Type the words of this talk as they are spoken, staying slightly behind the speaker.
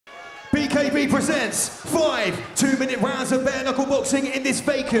BKB presents 5 2-minute rounds of bare knuckle boxing in this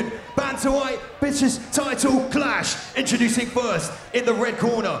vacant bantamweight British title clash. Introducing first in the red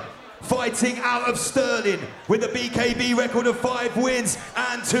corner, fighting out of Stirling with a BKB record of 5 wins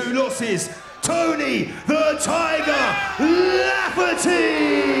and 2 losses, Tony the Tiger Lafferty!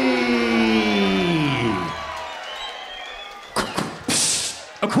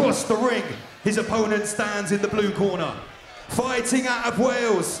 Across the ring, his opponent stands in the blue corner. Fighting out of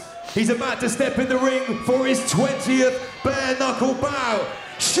Wales, he's about to step in the ring for his 20th bare knuckle bout,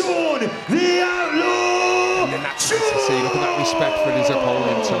 Sean the Outlaw! And then that's nice to see. Look at that respect for his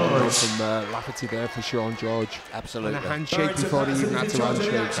opponent from Lafferty there for Sean George. Absolutely. And a handshake before he even had to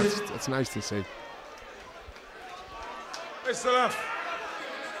handshake. That's nice to see. Mr. Laff.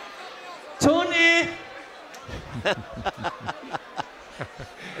 Tony!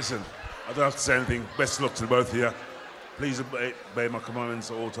 Listen, I don't have to say anything. Best of luck to both of you. Please obey my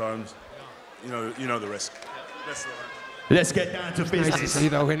commandments at all times. You know the rest. Best of luck. Let's get down to business. Nice to see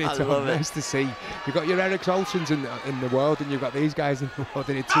though, isn't it? I love it. Nice to see. You've got your Eric Olsons in the world, and you've got these guys in the world,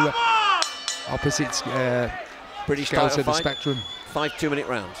 and it's two opposite British scales title of the fight. spectrum. 5 2-minute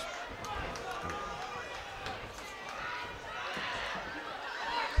rounds.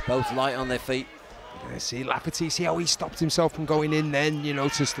 Both light on their feet. Yeah, see Lafferty, see how he stopped himself from going in then, you know,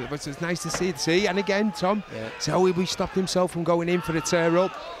 but it's nice to see. And again, Tom, see how he stopped himself from going in for the tear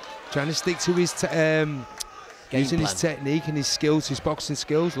up, trying to stick to his using his technique and his skills, his boxing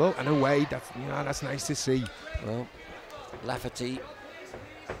skills. Look, and away, that's nice to see. Well, Lafferty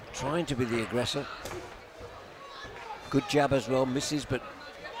trying to be the aggressor. Good jab as well, misses, but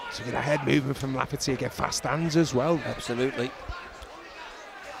so get a head movement from Lafferty, get fast hands as well. Absolutely.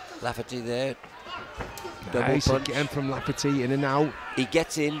 Lafferty there. Nice Double punch. again from Lafferty, in and out. He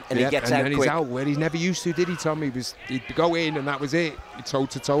gets in and he gets and out then quick. he's out where he's never used to, did he, Tom? He'd go in and that was it. He'd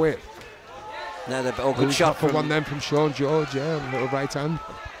toe-to-toe it. Now good shot for from one then from Sean George, little right hand.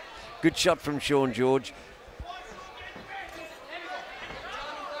 Good shot from Sean George.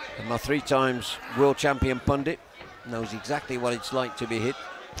 And my 3 times world champion pundit knows exactly what it's like to be hit.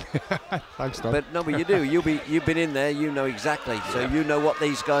 Thanks, Tom. But you do. You've been in there. You know exactly. So you know what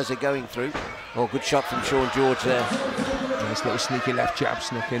these guys are going through. Oh, good shot from Sean George there. Nice little sneaky left jab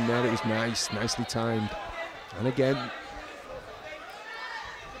snuck in there. It was nice, nicely timed. And again,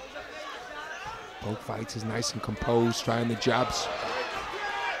 both fighters nice and composed, trying the jabs.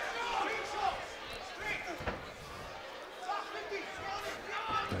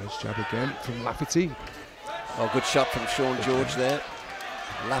 Nice jab again from Lafferty. Oh, good shot from Sean George there.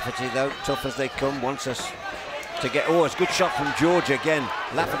 Lafferty, though, tough as they come, wants us to get... Oh, it's a good shot from George again.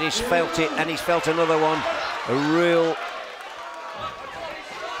 Lafferty's felt it, and he's felt another one. A real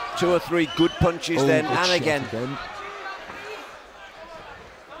 2 or 3 good punches then, and again.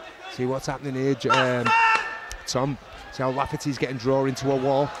 See what's happening here, Tom? See how Lafferty's getting drawn into a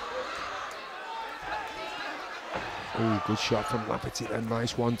wall? Oh, good shot from Lafferty then,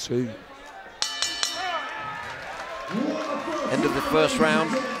 nice 1-2. End of the first round.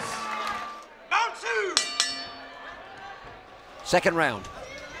 Round 2. Second round.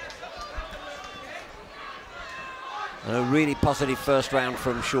 And a really positive first round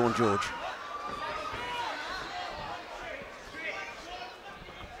from Sean George.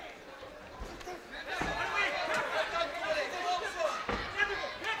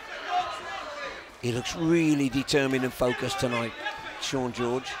 He looks really determined and focused tonight, Sean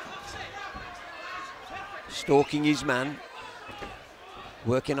George. Stalking his man.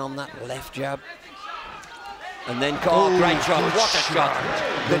 Working on that left jab. And then, great shot, what a shot.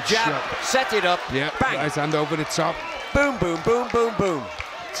 The jab, set it up, bang. Nice hand over the top. Boom, boom, boom, boom, boom.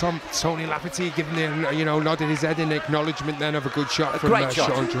 Tony Lafferty giving the, nodding his head in acknowledgement then of a good shot from great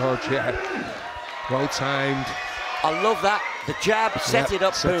shot. Sean George, Well timed. I love that. The jab, set it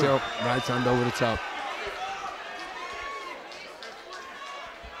up, set boom. it up, right hand over the top.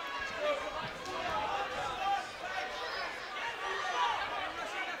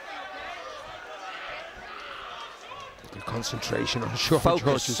 Concentration on Sean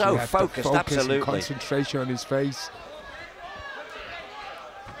George. So focused, absolutely. Concentration on his face.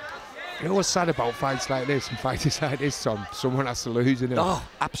 You know what's sad about fights like this and fighters like this, Tom? Someone has to lose, isn't it? Oh,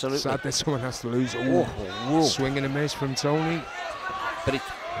 absolutely. Sad that someone has to lose. Ooh, swing and a miss from Tony. But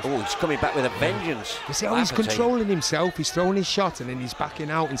he's coming back with a vengeance. You see how he's controlling himself? He's throwing his shot and then he's backing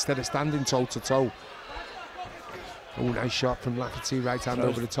out instead of standing toe-to-toe. Oh, nice shot from Lafferty. Right hand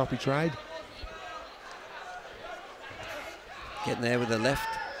over the top, he tried. Getting there with the left.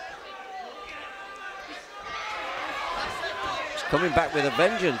 He's coming back with a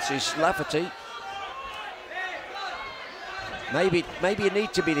vengeance, is Lafferty. Maybe you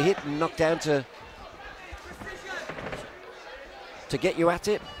need to be hit and knocked down to get you at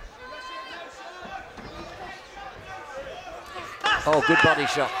it. Oh, good body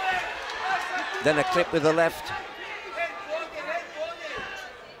shot. Then a clip with the left.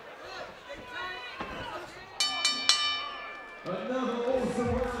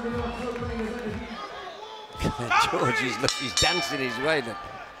 George, he's dancing his way.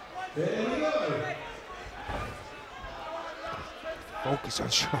 Focus on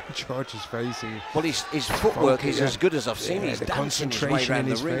Sean George's face. Well, his footwork is as good as I've seen. He's the dancing his way concentration around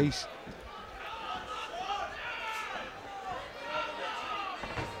in his the ring. face.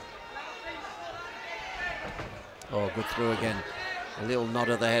 Oh, good through again. A little nod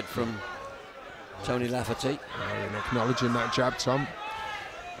of the head from Tony Lafferty. And acknowledging that jab, Tom.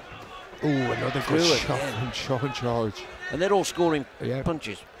 Oh, another good shot from Sean George. And they're all scoring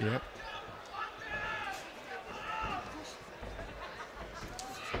punches. Yeah.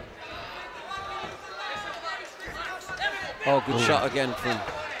 Oh, good shot again from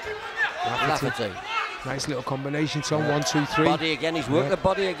Lafferty. Nice little combination, Tom. 1, 2, 3. Body again. He's worked the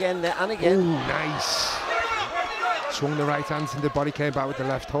body again there and again. Ooh, nice. Swung the right hand into the body, came back with the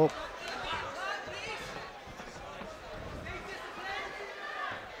left hook.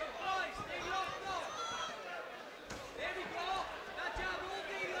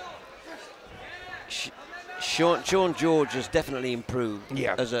 Sean George has definitely improved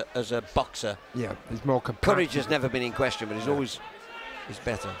as a boxer. Yeah, he's more compact. Courage has never been in question, but he's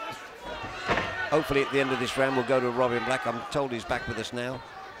better. Hopefully at the end of this round we'll go to Robin Black. I'm told he's back with us now.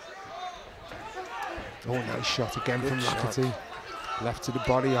 Oh, nice shot again from Lafferty. Left to the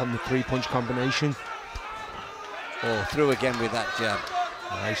body on the 3-punch combination. Oh, through again with that jab.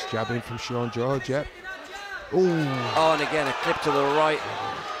 Nice jabbing from Sean George, yep. Oh, and again a clip to the right.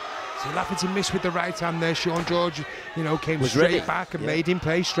 So Lafferty missed with the right hand there. Sean George, you know, came straight back and made him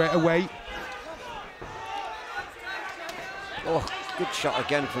pay straight away. Oh, good shot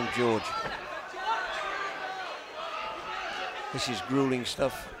again from George. This is grueling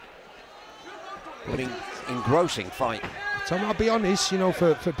stuff. An engrossing fight. So I'll be honest, you know,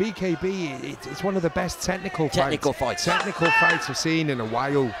 for BKB, it's one of the best technical fights I've seen in a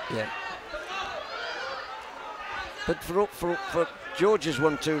while. Yeah. But for George has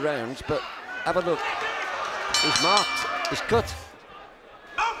won 2 rounds, but have a look. He's marked. He's cut.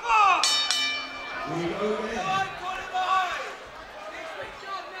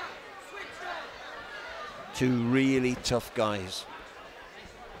 Two really tough guys.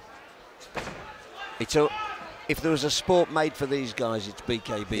 If there was a sport made for these guys, it's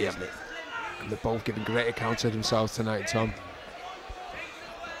BKB, isn't it? And they're both giving great accounts of themselves tonight, Tom.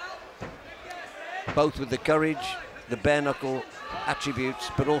 Both with the courage, the bare knuckle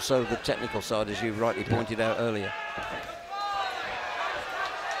attributes, but also the technical side, as you rightly pointed out earlier.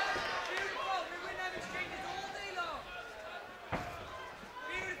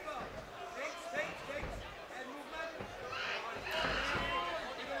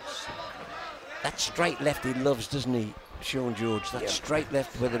 That straight left he loves, doesn't he, Sean George? That straight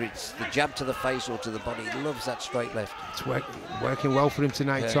left, whether it's the jab to the face or to the body, he loves that straight left. It's working well for him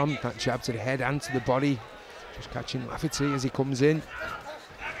tonight, Tom. That jab to the head and to the body. Just catching Lafferty as he comes in.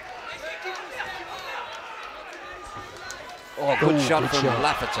 Oh, good shot from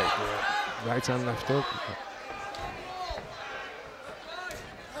Lafferty. Yeah. Right hand, left hook.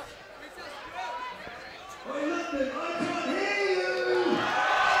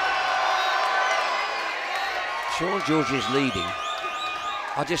 Sean George is leading.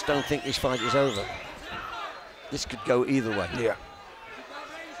 I just don't think this fight is over. This could go either way. Yeah.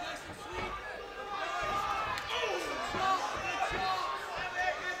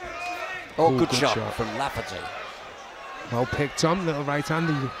 Oh, good shot from Lafferty. Well picked, Tom. Little right hand.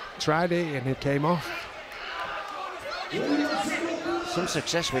 He tried it and it came off. Some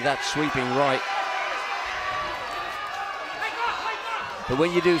success with that sweeping right. But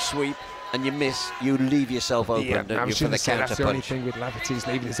when you do sweep and you miss, you leave yourself open, don't you, for the counter that's the only punch. thing with Lafferty. He's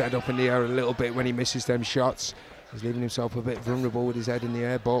leaving his head up in the air a little bit when he misses them shots. He's leaving himself a bit vulnerable with his head in the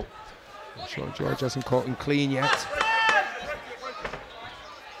air, but Sean George hasn't caught him clean yet.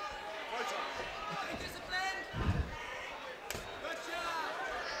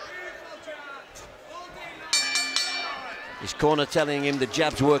 His corner telling him the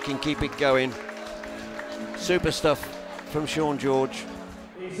jab's working, keep it going. Super stuff from Sean George.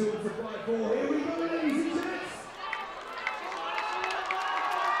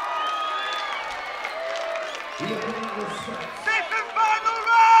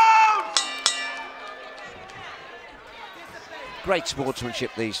 Great sportsmanship,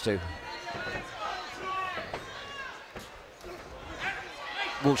 these two.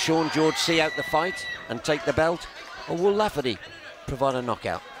 Will Sean George see out the fight and take the belt, or will Lafferty provide a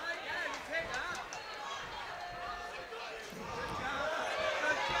knockout?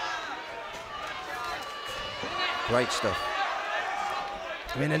 Great stuff.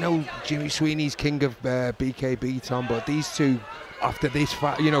 I mean, I know Jimmy Sweeney's king of BKB, Tom, but these two, after this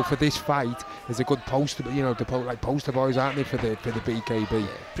fight, you know, for this fight, is a good poster, you know, like poster boys, aren't they, for the BKB? Yeah,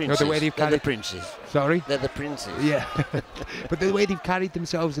 princes. You know, the way they've carried, they're the princes. Sorry? They're the princes. Yeah. But the way they've carried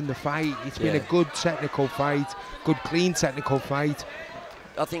themselves in the fight, it's been a good technical fight, good clean technical fight.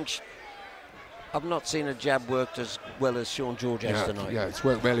 I think I've not seen a jab worked as well as Sean George has tonight. Yeah, it's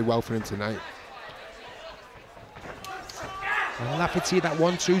worked really well for him tonight. And Lafferty, that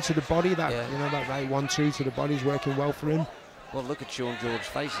 1-2 to the body, that you know, that right 1-2 to the body is working well for him. Well, look at Sean George's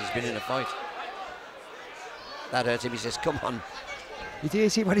face. He's been in a fight. That hurt him. He says, "Come on." You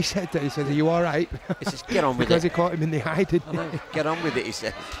did see what he said there? He said, "Are you all right?" He says, "Get on with because it." Because he caught him in the eye, didn't he? Get on with it, he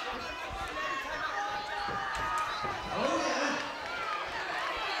said.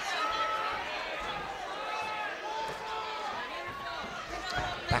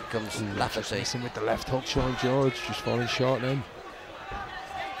 Back comes Lafferty. Missing with the left hook, Sean George, just falling short then.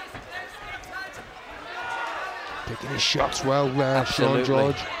 Picking his shots well, Sean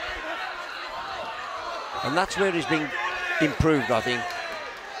George. And that's where he's been improved, I think.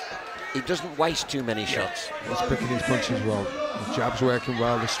 He doesn't waste too many shots. He's picking his punches well. The jab's working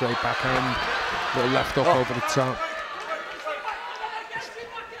well, the straight backhand, little left hook over the top.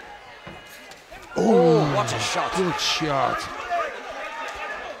 Oh, what a shot. Good shot.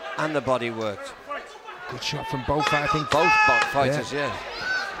 And the body worked. Good shot from both, I think. Both fighters, yeah.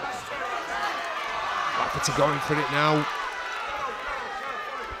 Lafferty going for it now.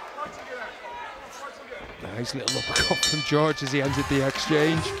 Nice little uppercut from George as he entered the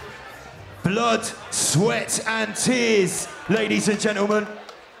exchange. Blood, sweat and tears, ladies and gentlemen.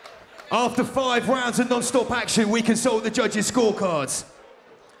 After 5 rounds of non-stop action, we consult the judges' scorecards.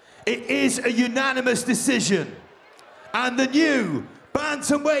 It is a unanimous decision. And the new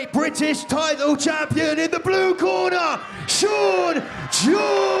bantamweight British title champion in the blue corner, Sean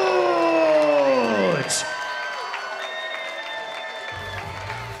George!